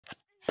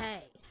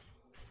Hey.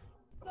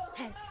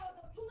 Hey.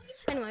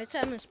 Anyways,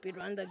 I'm gonna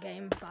speedrun the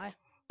game. Bye.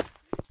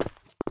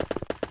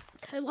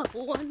 Okay,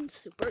 level 1,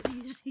 super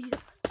easy.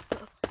 Let's go.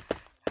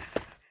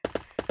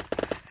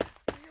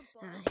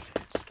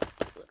 Let's stop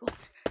a little.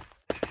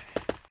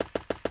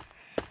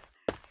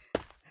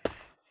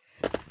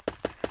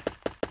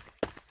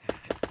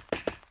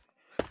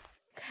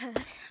 Okay,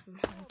 I'm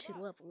on to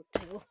level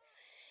 2.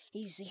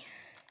 Easy.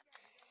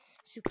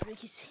 Super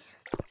easy.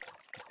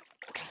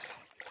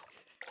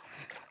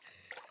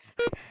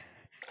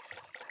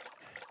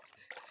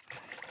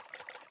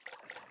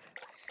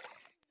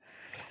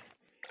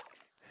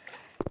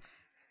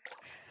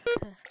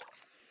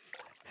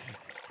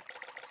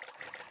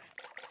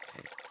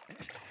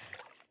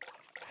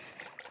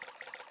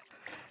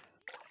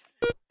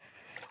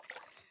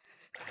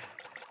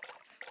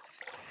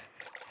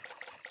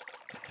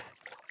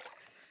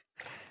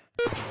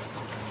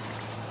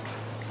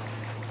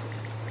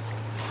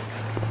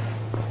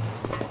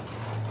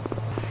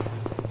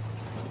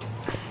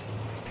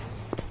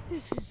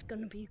 This is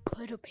gonna be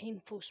quite a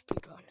painful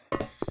speedrun.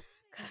 Okay,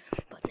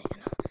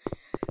 banana.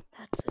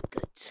 That's a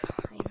good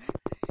sign.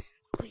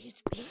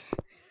 Please be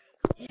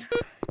here.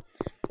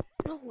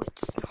 No,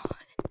 it's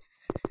not.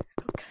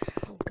 Okay,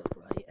 I'll go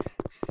right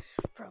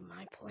from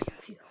my point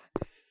of view.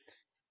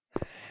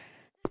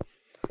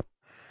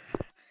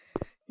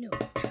 No.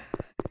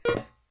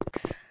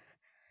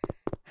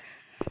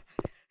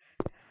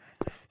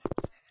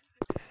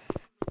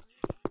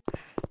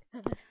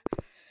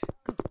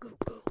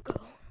 Go.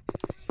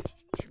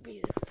 To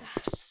be the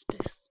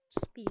fastest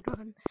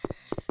speedrun.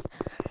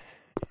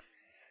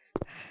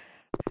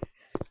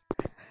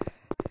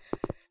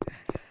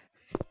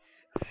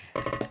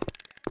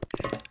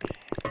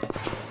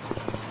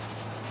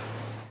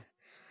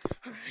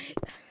 Alright.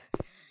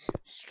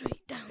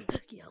 Straight down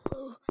the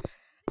yellow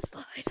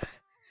slide.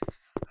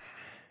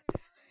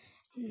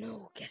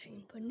 No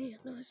getting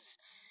bananas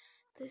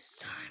this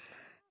time.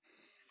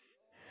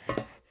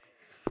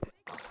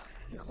 Oh,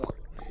 no.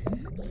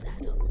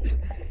 Set up.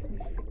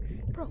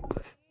 Bro,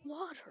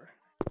 water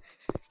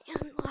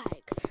and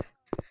lag.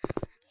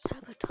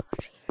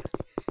 Sabotaging me.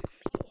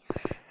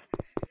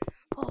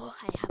 Oh,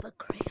 I have a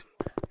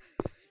cramp.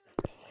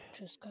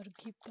 Just gotta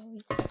keep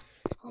going.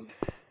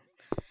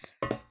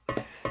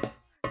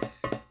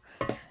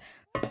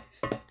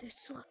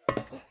 This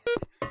level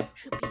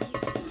should be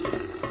easy.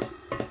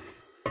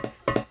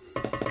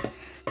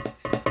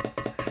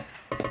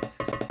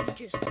 I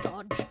just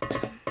dodged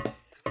them.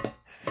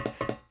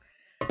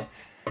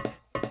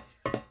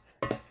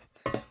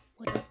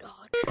 What a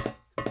dodge.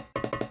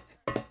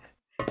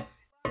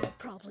 They're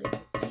probably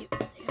right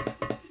there.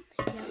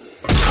 Yeah.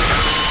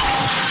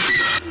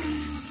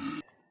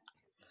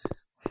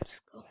 Let's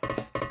go.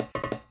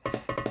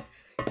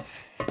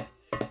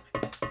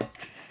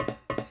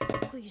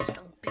 Please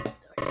don't be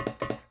right there.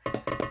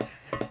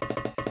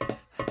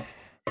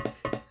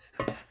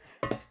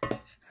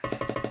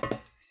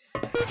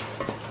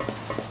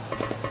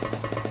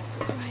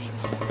 Alright,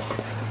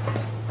 let's go.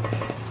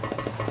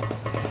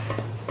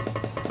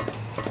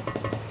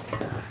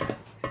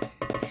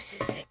 This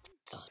is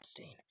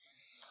exhausting.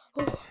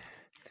 Oh.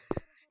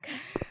 Okay.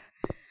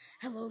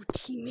 Hello,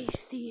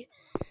 Timothy.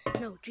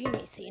 No,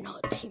 Jimothy,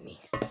 not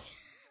Timothy.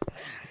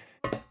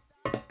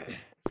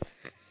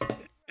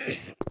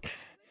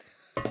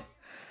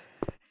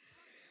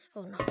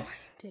 Oh no, I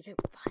didn't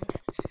find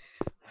it.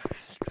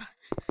 First try.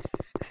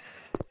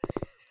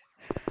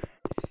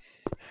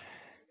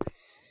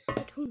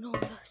 I don't know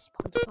the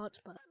spawn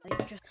spots, but I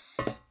just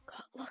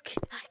got lucky,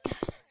 I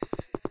guess.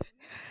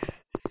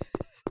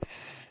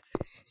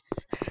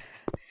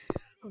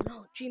 Oh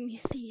no,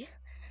 Jimothy.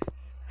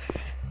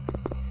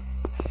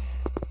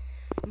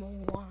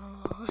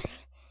 Why?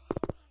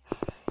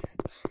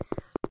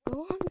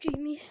 Go on,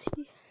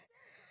 Jimothy.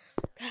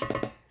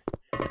 Okay.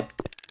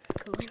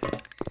 Go in.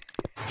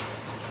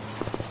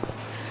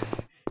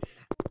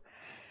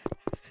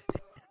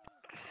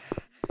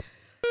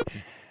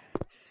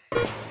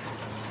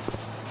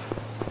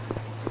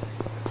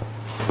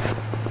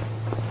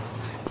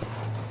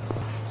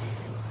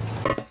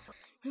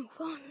 Move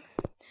on.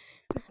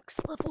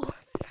 Next level.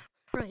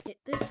 Right,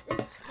 this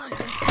is my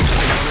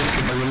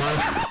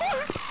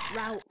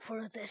route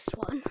for this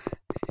one.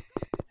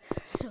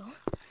 So,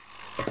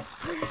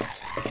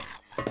 first,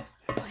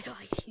 why do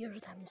I hear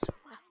them so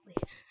loudly?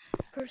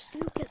 First,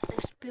 you get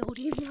this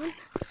building run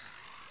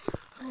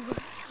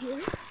over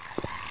here.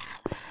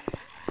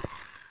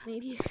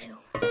 Maybe so.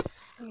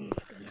 I'm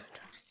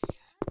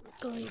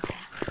going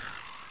back.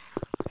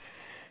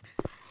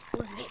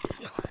 Or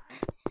maybe not.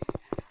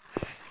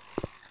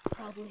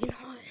 Probably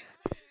not.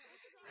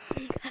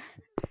 Okay.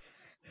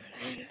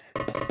 Then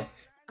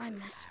I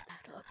messed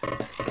that up.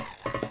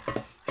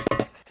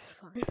 It's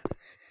fine.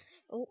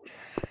 Oh,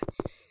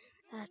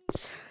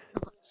 that's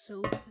not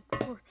so good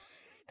for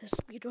the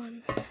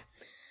speedrun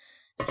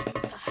same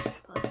time,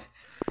 but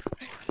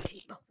I can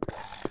keep up.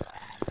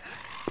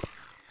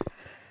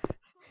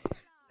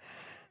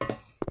 Okay.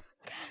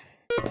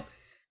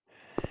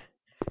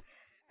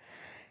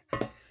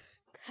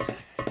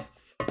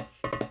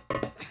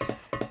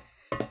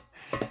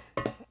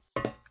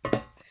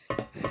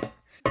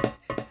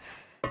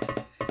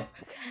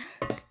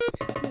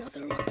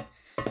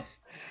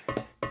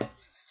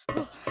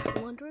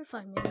 wonder if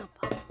I'm in a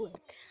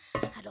public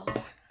at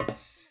all.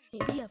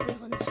 Maybe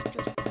everyone's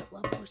just at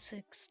level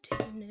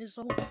 16 is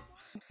all.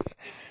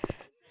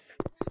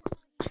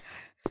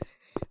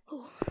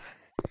 Oh,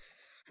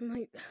 I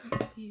might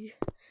be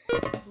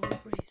heavily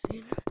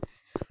breathing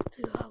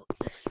throughout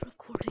this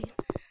recording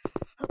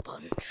a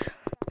bunch.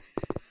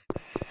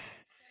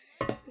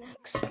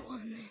 Next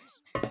one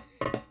is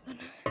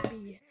gonna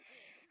be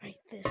like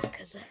this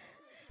because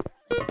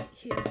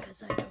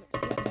I don't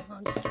see any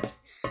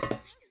monsters.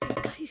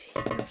 I think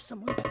I hear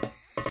someone.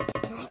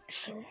 I'm not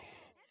sure.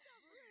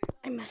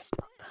 I messed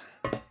up.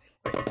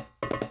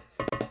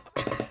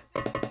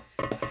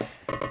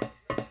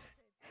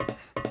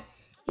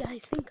 Yeah, I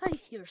think I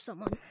hear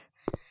someone.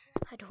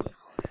 I don't know.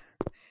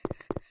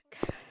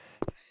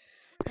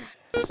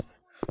 That's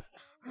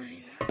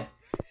fine.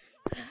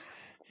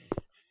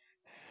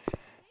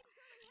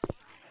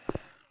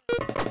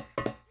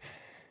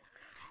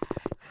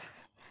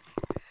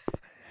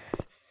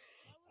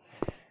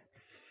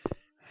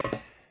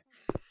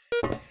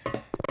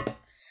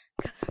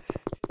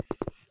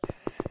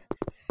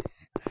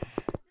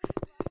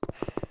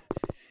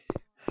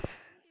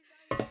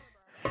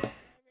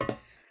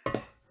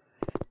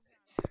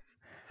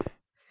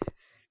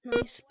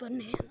 Nice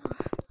banana.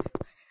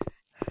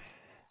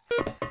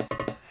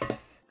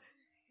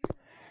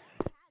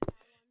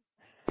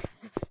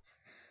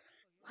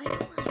 Why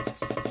don't I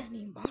see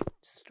any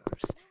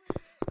monsters?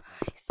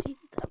 I see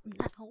them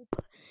now,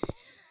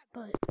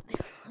 but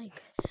they're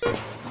like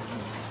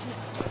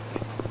non-existent.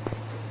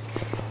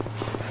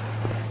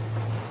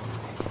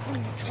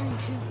 I'm trying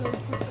to go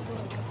for the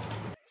road.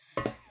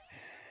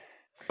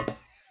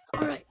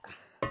 Alright.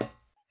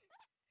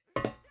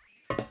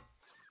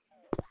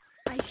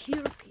 I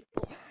hear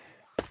people.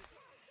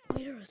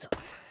 Where are they?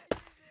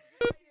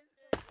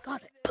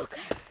 Got it.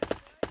 Okay.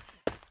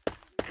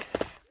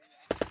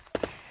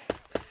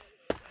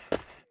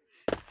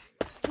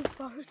 So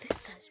far,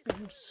 this has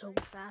been so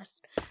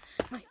fast.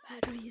 My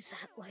battery's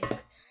at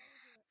like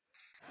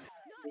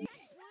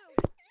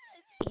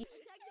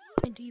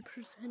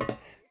 90%.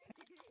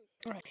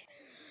 Alright.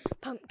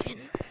 Pumpkin.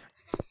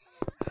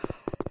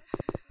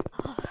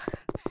 Oh,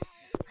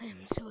 I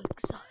am so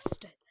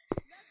exhausted.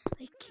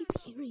 I keep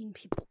hearing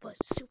people, but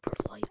super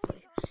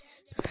lightly.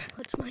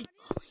 What's my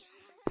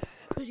volume?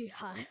 Pretty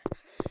high.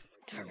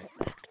 Turn it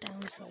back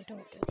down so I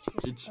don't get too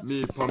It's stuck.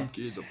 me,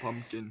 Pumpkin the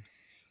Pumpkin.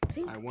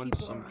 I want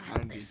some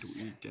candy to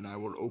eat and I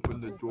will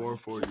open the door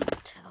for you.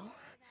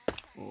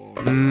 Oh,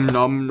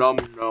 nom nom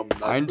nom.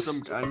 Find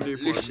some candy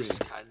for me.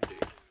 Candy.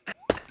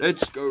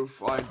 Let's go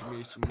find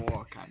me some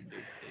more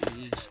candy,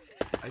 please.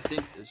 I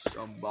think there's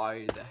some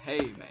by the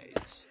hay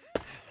maze.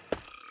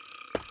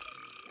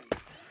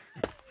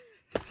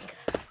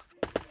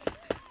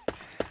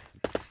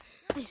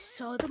 I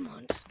saw the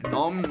monster.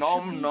 Nom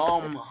nom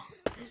nom.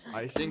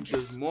 I think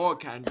there's more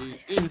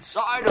candy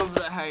inside of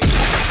the hay maze.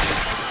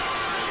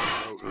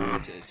 Oh,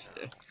 eat it.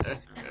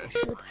 That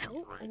should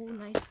help. Oh,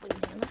 nice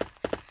banana.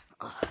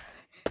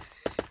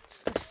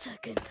 It's the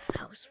second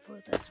house for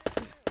this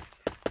one.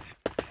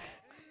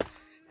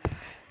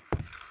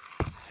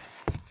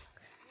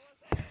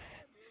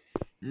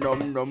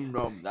 Nom nom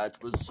nom, that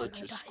was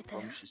such a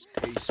scrumptious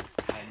piece of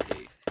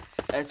candy.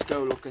 Let's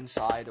go look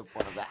inside of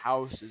one of the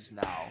houses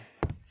now.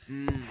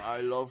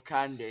 I love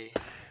candy.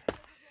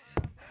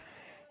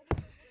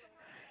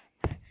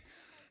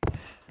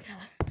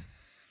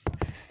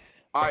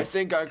 I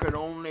think I could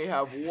only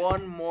have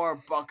one more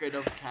bucket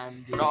of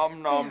candy.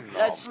 Nom nom nom.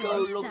 Let's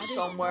go look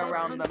somewhere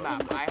around the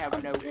map. I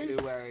have no clue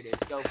where it is.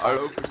 Go. I'll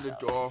open the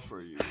door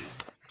for you.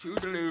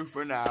 Toodaloo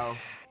for now.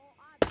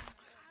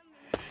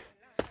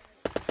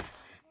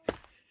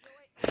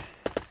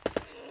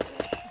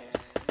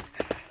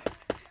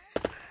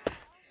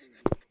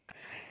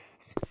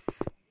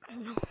 Oh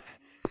no.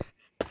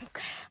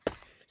 Okay.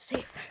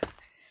 Safe.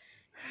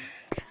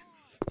 Okay.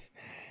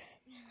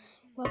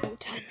 Level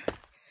 10.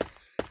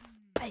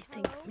 I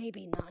think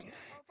maybe 9.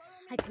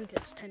 I think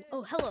it's 10.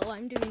 Oh, hello,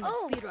 I'm doing a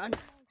speedrun.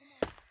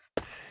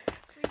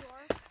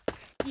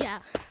 Yeah.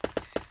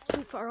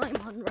 So far I'm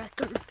on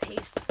record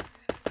pace.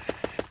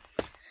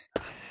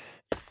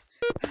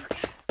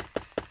 Okay.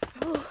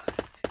 Oh,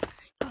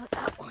 got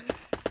that one.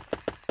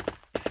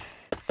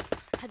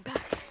 Head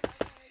back.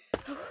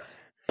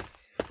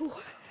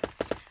 Oh,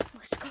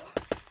 let's go.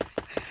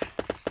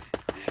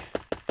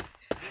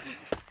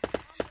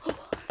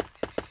 Oh,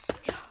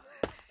 yeah.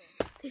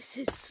 This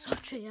is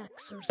such an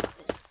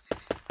exercise.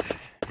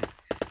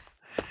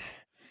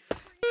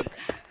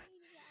 Okay,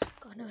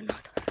 got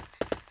another.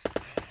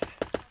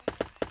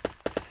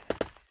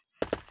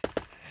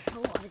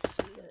 Oh, I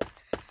see it.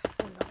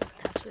 Oh no,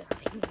 that's where I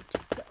need to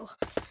go.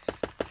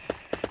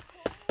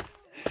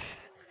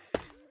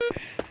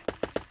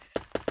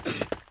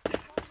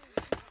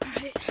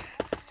 Alright.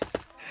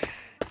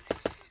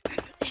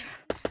 There.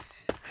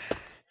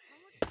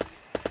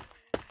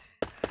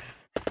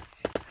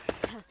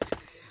 Okay,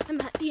 I'm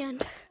at the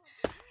end.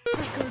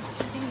 Record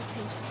setting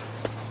pace,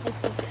 I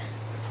think.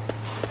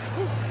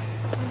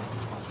 I'm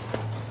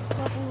exhausted.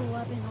 Level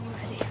 11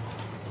 already.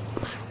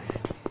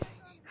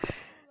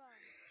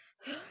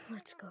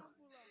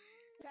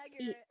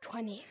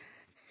 8:20.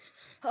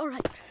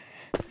 Alright.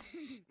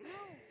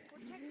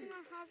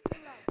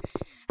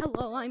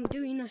 Hello, I'm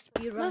doing a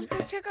speedrun. Let's go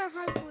check out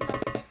high school now.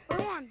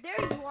 Hold on, there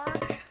you are.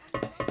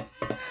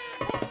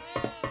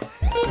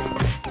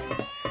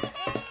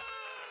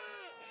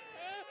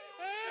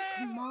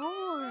 Come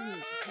on,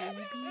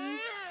 baby.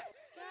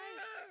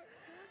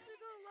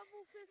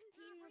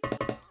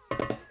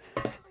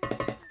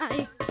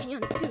 I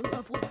can't do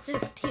level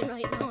 15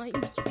 right now. I'm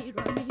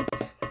speedrunning.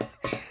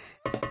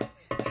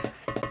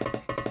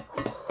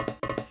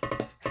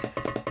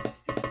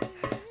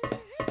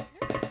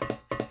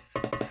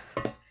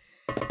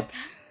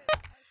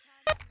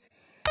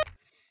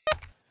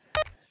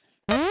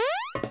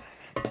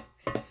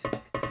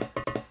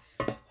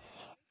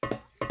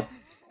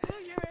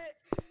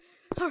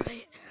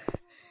 Alright.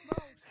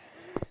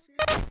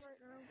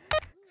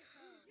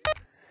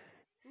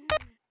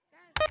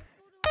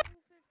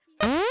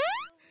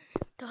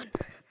 Done.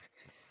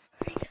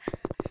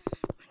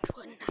 Which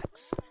one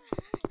next?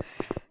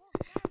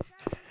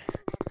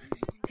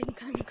 I think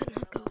I'm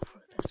gonna go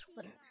for this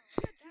one.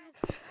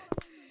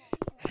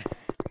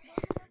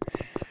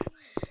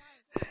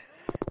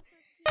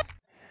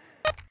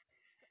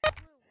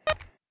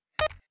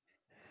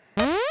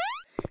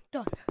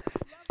 Done.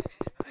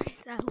 Right,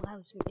 that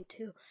allows me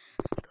to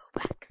go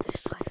back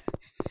this way.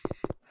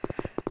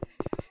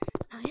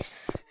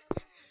 Nice.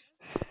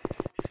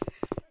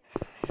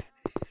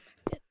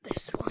 Get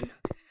this one.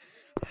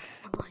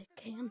 Oh, I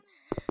can.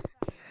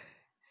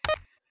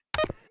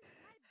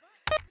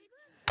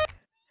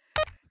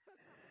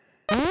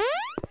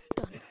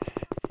 Done.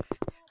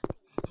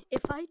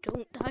 If I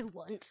don't die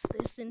once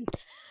this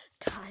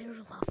entire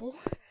level,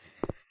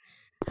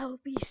 that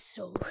would be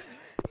so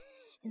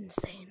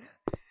insane.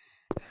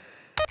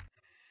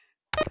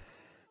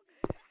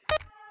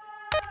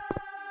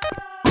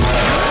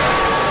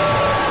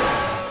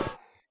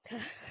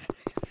 Okay.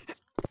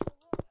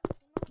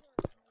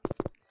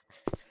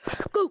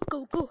 Go,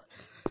 go, go.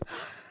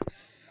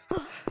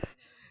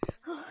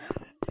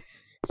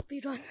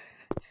 Speedrun.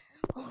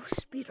 Oh,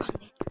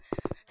 speedrunning.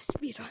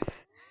 Speedrun.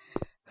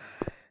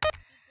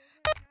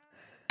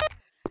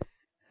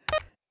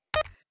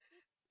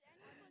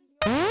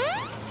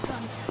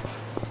 Done.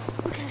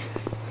 Okay.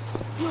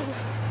 No.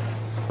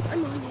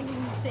 I'm on an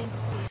eezeei,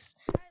 please.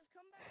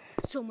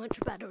 So much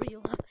battery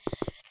left.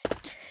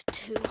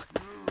 Two.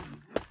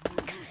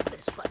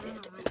 This one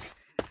it is.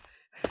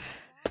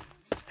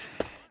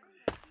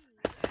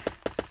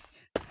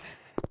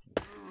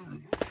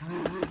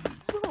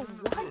 Bro,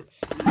 what?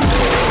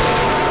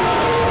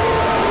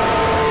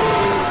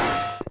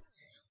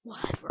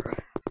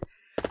 Whatever.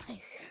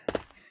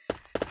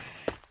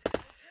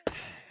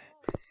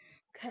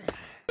 Okay.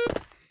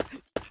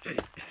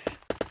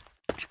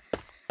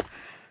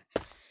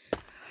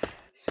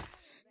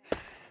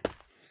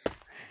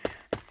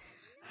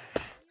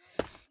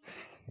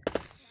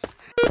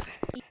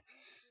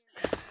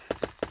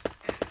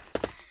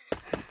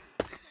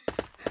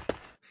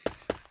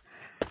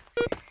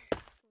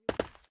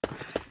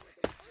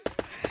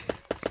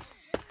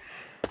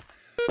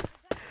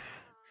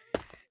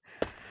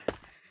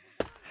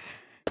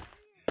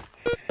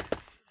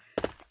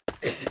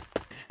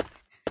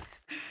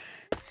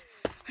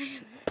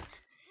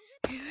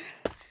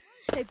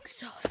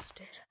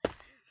 Exhausted.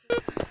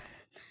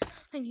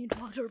 I need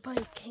water, but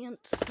I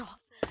can't stop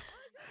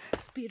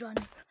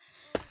speedrunning.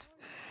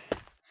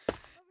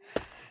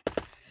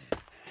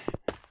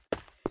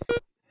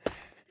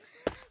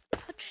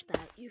 Touch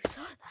that, you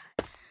saw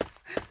that.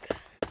 Okay.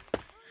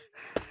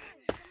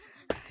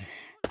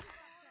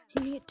 I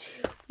need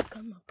to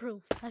become a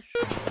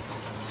professional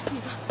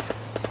speedrunner.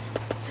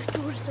 The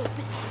door's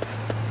open.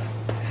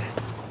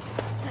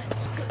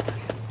 That's good.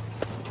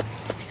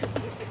 I should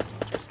be able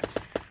to just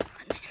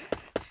run in.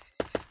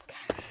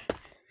 Okay.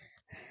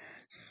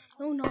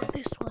 No, not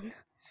this one.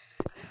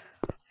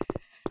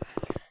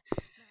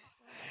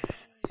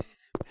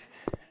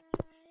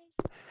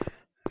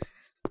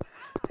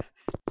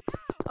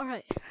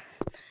 Alright.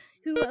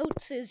 Who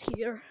else is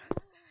here?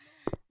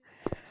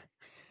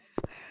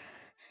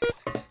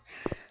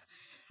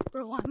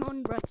 Bro, I'm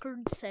on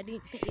record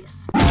setting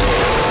pace.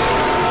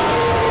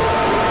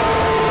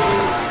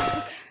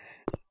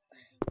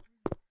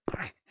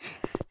 Okay.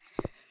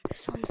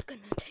 This one's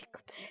gonna take a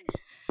bit.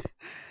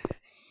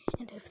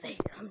 And if they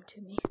come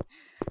to me,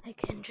 I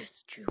can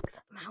just juke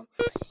them out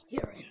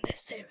here in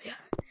this area.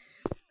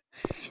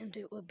 And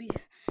it would be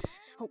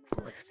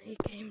helpful if they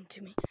came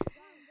to me.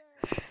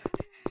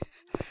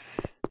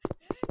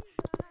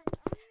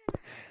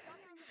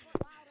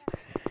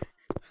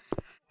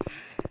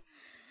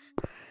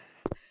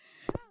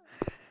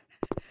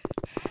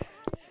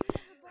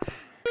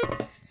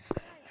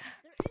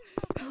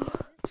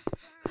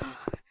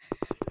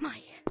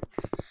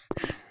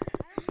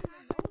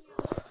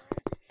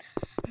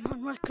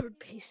 Record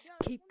pace,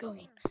 keep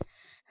going.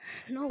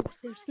 No,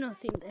 there's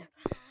nothing there.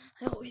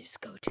 I always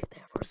go to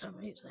there for some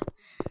reason.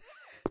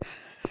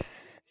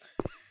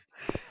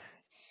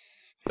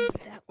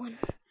 And that one.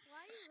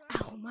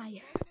 Ow,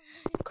 my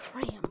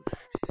cramp.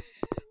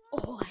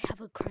 Oh, I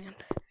have a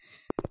cramp.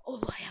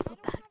 Oh, I have a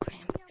bad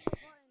cramp.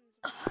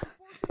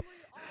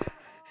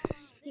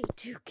 Need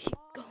to keep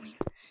going.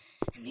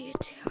 I need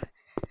to.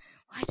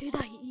 Why did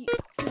I eat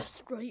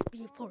just right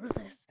before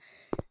this?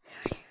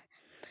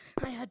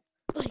 I had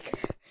like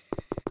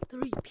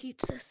 3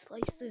 pizza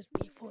slices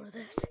before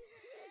this.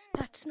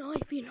 That's not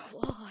even a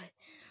lie.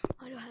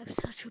 Why do I have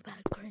such a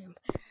bad cramp?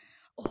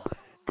 Oh,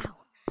 ow.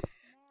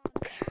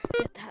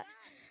 Get that.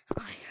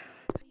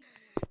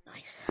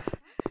 Nice.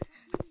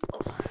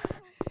 Oh,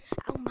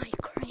 ow, my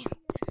cramp.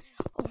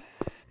 Oh.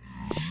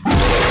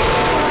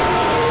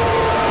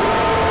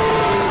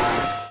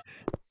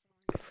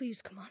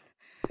 Please, come on.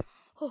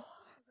 Oh.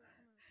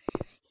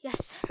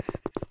 Yes.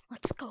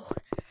 Let's go.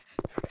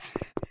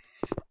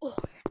 Oh,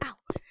 ow.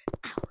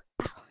 Ow,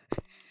 ow,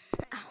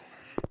 ow.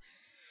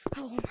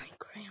 Oh, my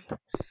cramp.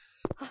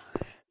 Oh,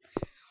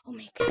 I'll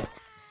make it.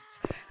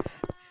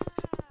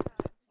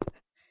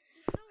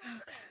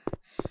 Okay.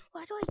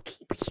 Why do I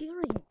keep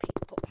hearing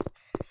people?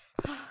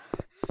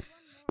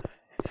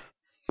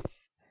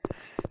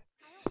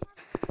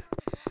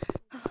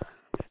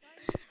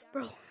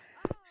 Bro,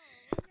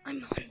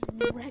 I'm on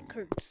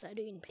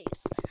record-setting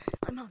pace.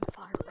 I'm on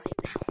fire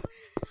right now.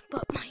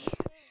 But my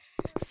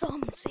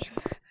thumbs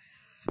and...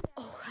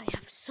 Oh, I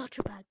have such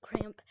a bad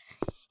cramp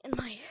in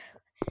my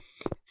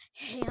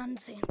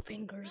hands and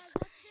fingers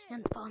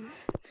and thumb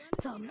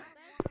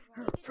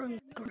hurt from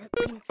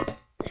gripping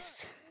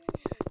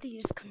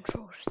these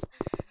controllers.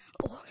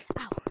 Oh,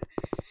 ow,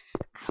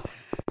 ow.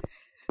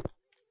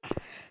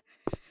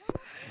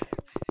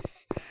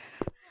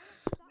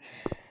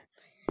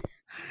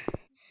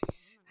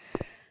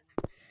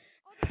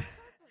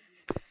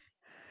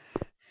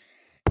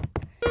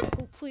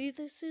 Hopefully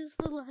this is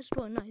the last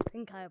one. I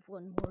think I have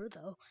one more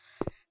though.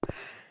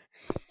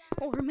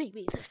 Or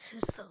maybe this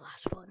is the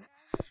last one.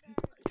 I'm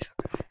not sure.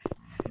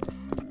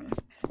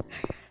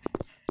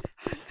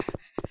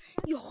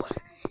 Yo.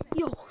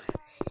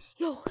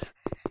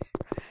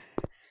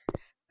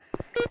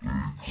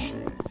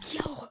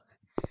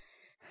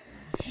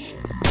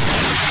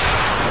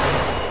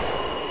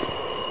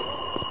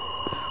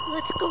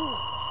 Let's go.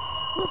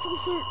 Level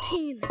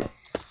 13.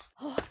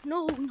 Oh,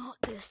 no, not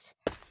this.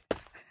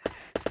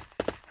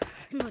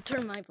 I'm gonna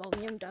turn my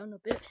volume down a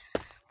bit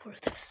for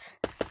this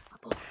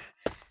level.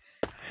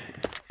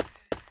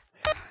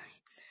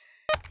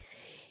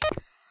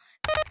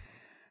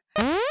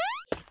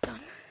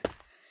 Done.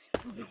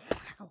 Oh no,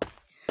 how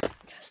I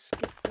just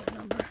skipped the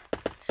number.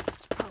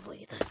 It's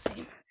probably the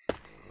same.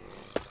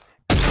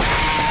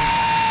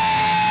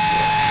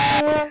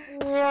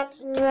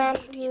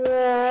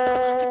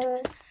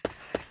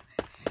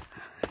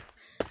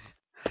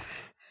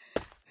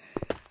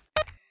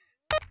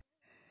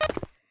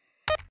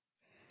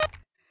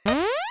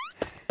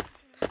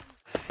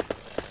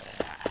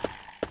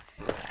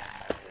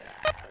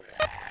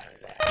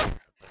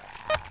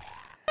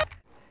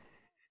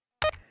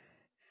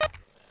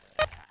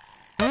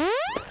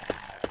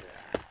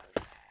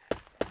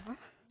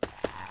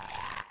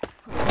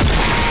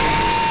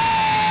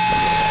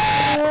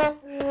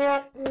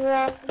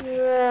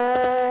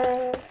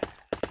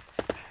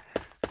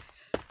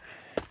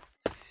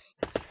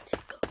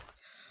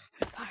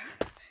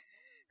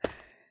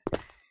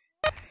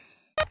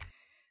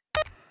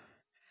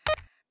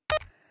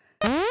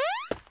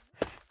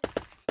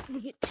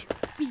 Need to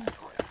be on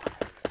fire.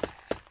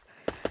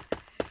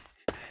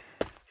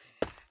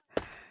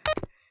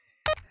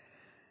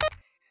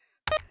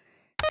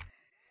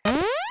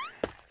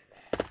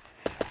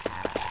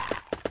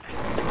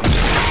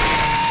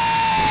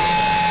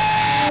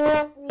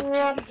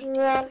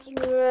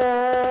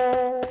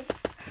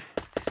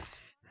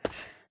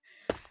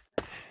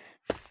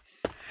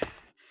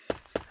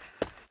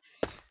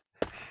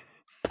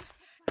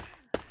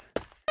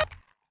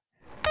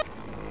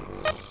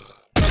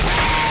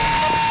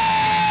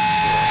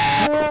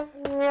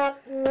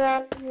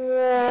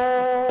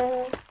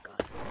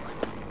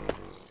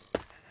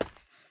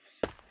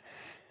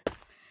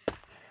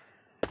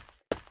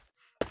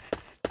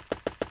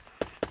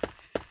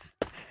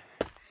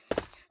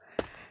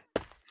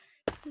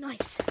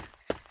 Nice.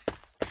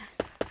 That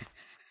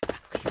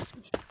leaves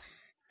me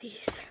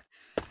these.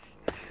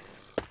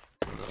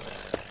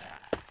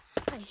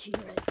 I hear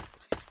it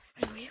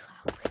really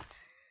loudly.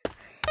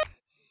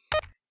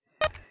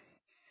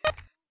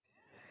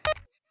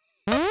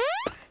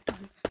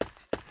 Done.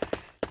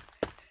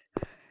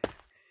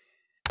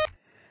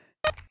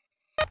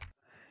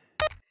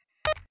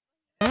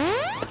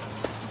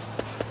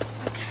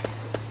 Okay.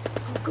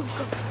 Go.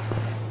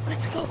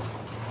 Let's go.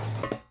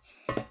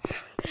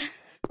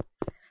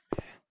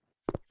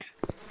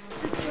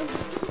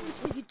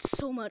 It's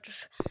so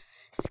much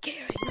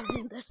scarier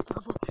in this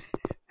level.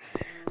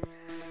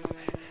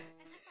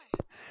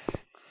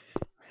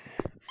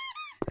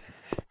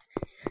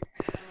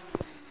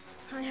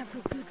 I have a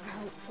good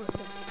route for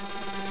this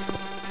level.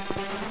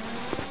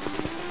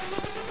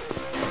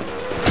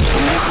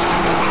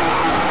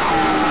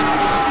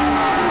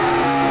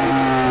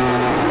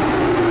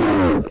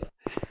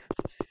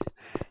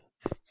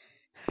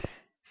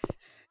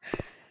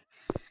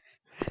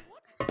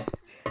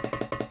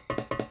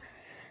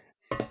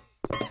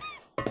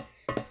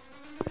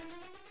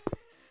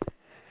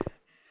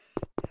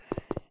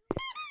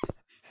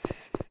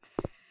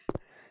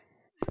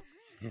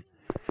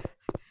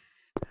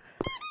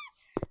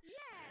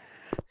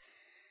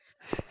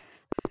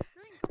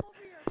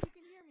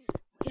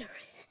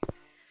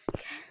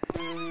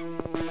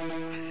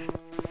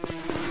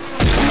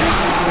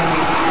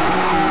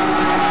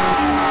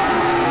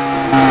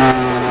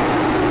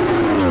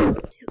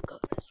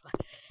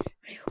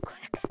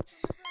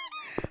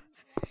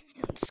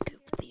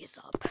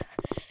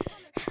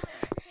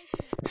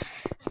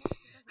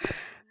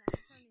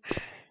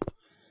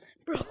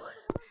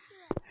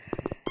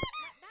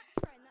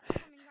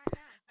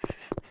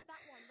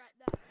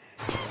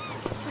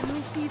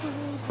 the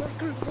world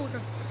record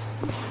holder.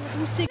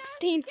 Level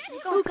 16.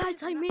 Oh,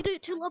 guys, I made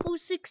it to level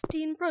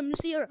 16 from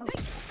 0.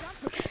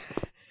 Okay.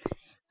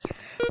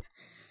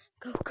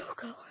 Go, go,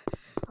 go.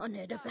 On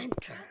an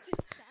adventure.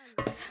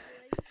 I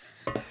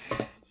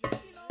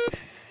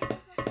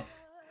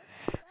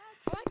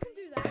can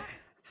do that.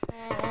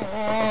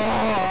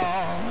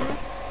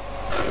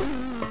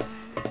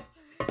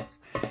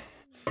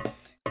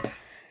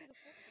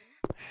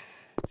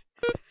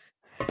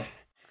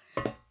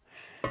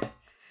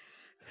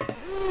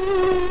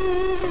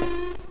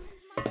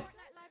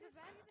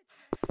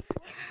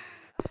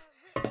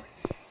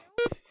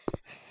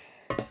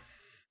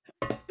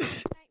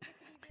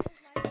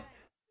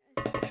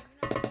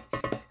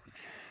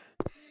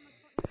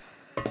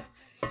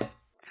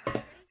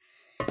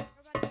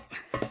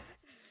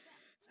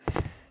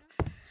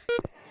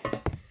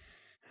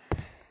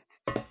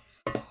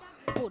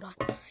 Hold on.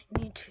 I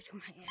need to do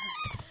my hair.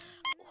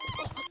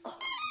 Oh,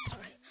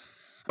 sorry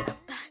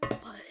about that,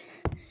 but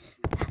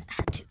that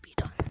had to be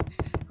done.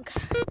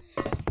 Okay.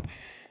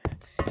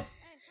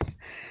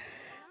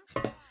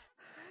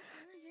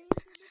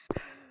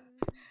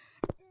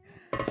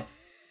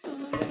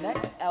 The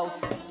next L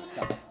train is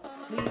coming.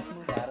 Please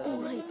move out of the way.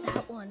 Oh, right,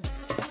 that one.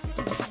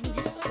 I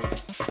missed it.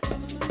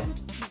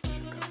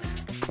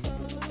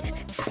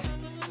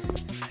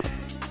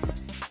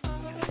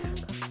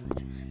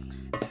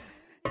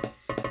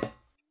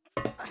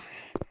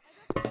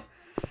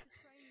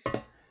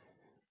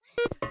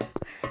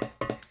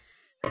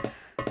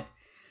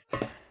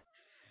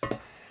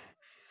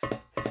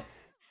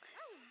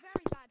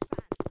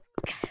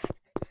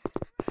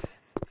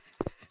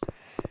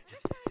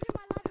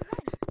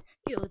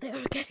 Yo,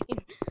 they're getting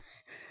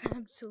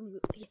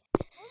absolutely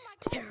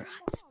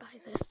terrorized by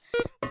this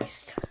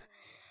beast.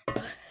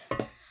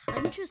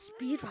 I'm just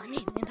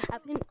speedrunning and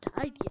haven't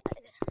died yet.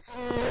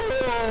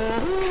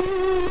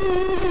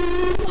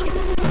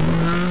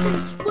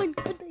 Since when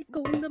could they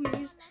go in the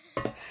maze?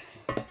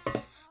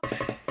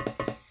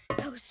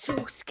 That was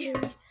so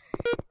scary.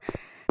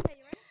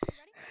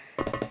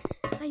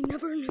 I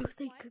never knew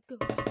they could go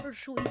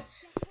partially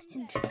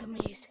into the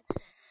maze.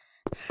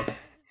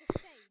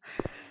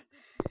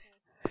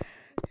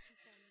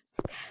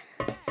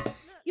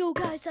 Yo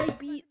guys, I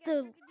beat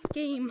the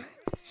game.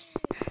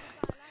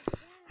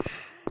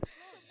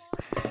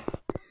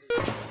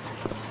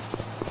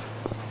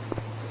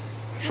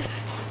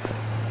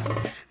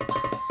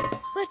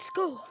 Let's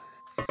go.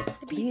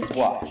 Please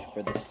watch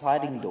for the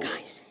sliding doors.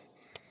 Guys.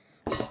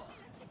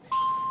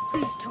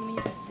 Please tell me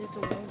this is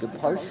a world.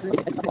 Departure.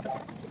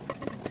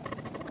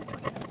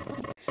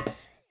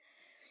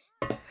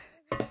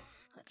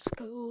 Let's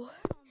go.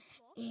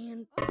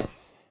 And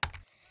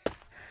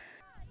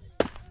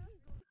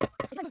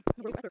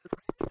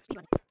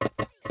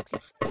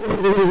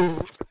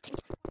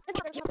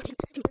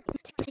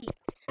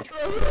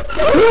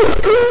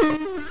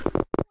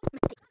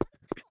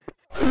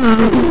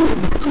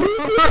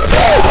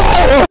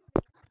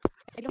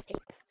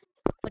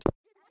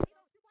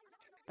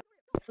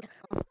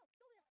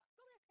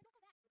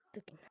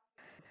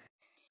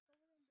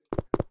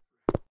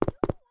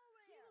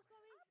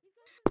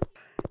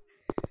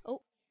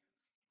oh,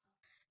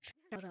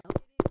 shout out.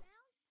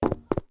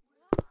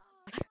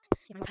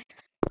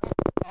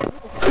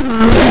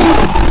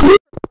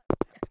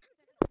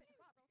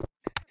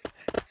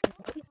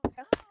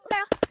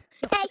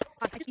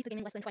 I just beat the game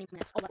in less than 20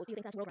 minutes. Oh, do you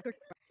think that's a world record?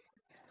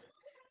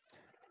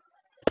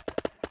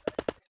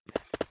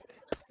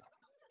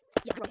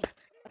 Yeah, right.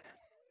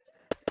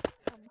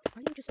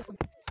 Are you just a...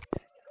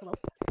 Hello?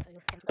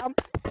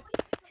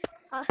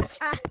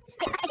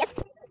 Yes.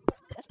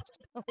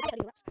 Oh,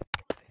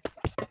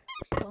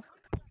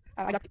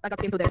 I got Hello? I got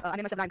the info there. I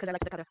named myself 9 because I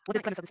like the cutter. What is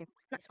the premise of the scene?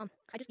 Nice.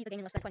 I just beat the game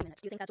in less than 20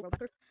 minutes. Do you think that's a world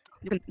record?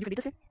 You can beat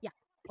this scene?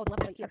 Oh, the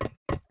level's right here.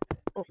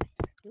 Oh.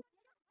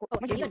 Oh,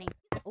 I need a name.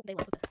 Oh, they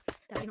love it.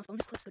 That's enough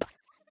bonus clips. Goodbye.